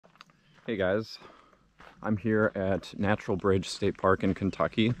Hey guys, I'm here at Natural Bridge State Park in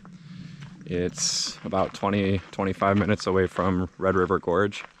Kentucky. It's about 20-25 minutes away from Red River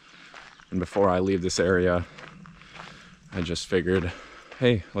Gorge. And before I leave this area, I just figured,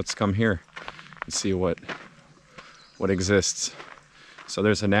 hey, let's come here and see what exists. So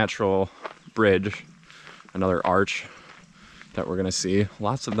there's a natural bridge, another arch that we're gonna see.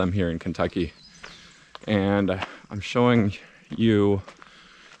 Lots of them here in Kentucky. And I'm showing you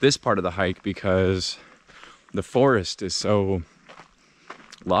this part of the hike because the forest is so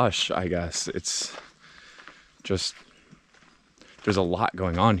lush, I guess. It's just, there's a lot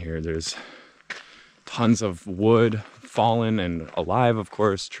going on here. There's tons of wood, fallen and alive, of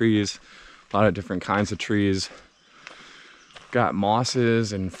course, trees, a lot of different kinds of trees. Got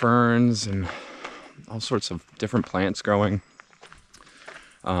mosses and ferns and all sorts of different plants growing.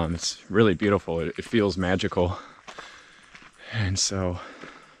 It's really beautiful. It feels magical. And so,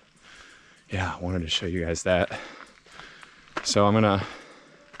 yeah, I wanted to show you guys that. So I'm gonna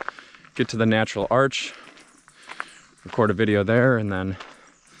get to the natural arch, record a video there, and then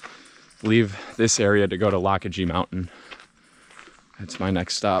leave this area to go to Lockagee Mountain. That's my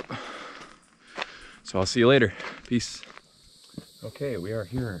next stop. So I'll see you later. Peace. Okay, we are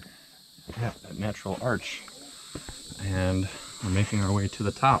here at that natural arch, and we're making our way to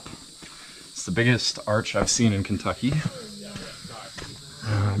the top. It's the biggest arch I've seen in Kentucky.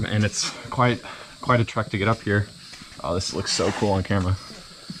 And it's quite a trek to get up here. Oh, this looks so cool on camera.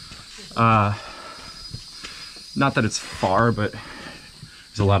 Not that it's far, but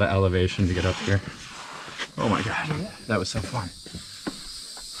there's a lot of elevation to get up here. Oh my god, that was so fun.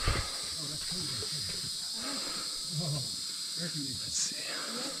 Let's see.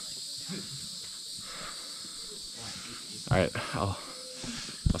 All right, I'll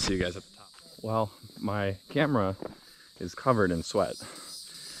see you guys at the top. Well, my camera is covered in sweat,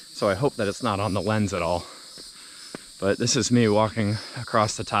 so I hope that it's not on the lens at all. But this is me walking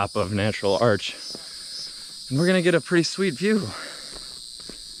across the top of Natural Arch, and we're gonna get a pretty sweet view.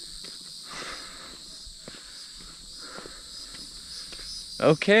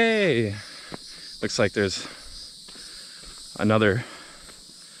 Okay, looks like there's another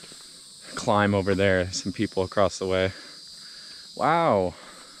climb over there, some people across the way. Wow,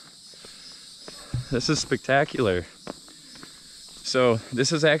 this is spectacular. So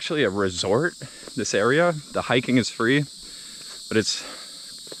this is actually a resort, this area. The hiking is free, but it's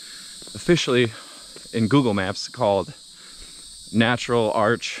officially in Google Maps called Natural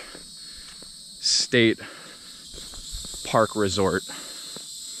Arch State Park Resort.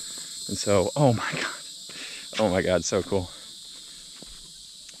 And so, oh my god, so cool.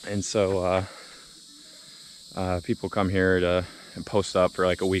 And so people come here to post up for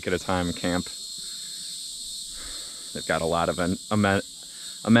like a week at a time, camp. They've got a lot of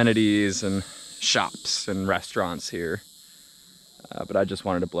amenities and shops and restaurants here. But I just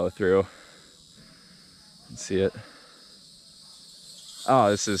wanted to blow through and see it. Oh,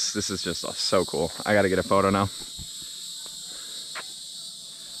 this is just so cool. I gotta get a photo now.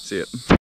 See it.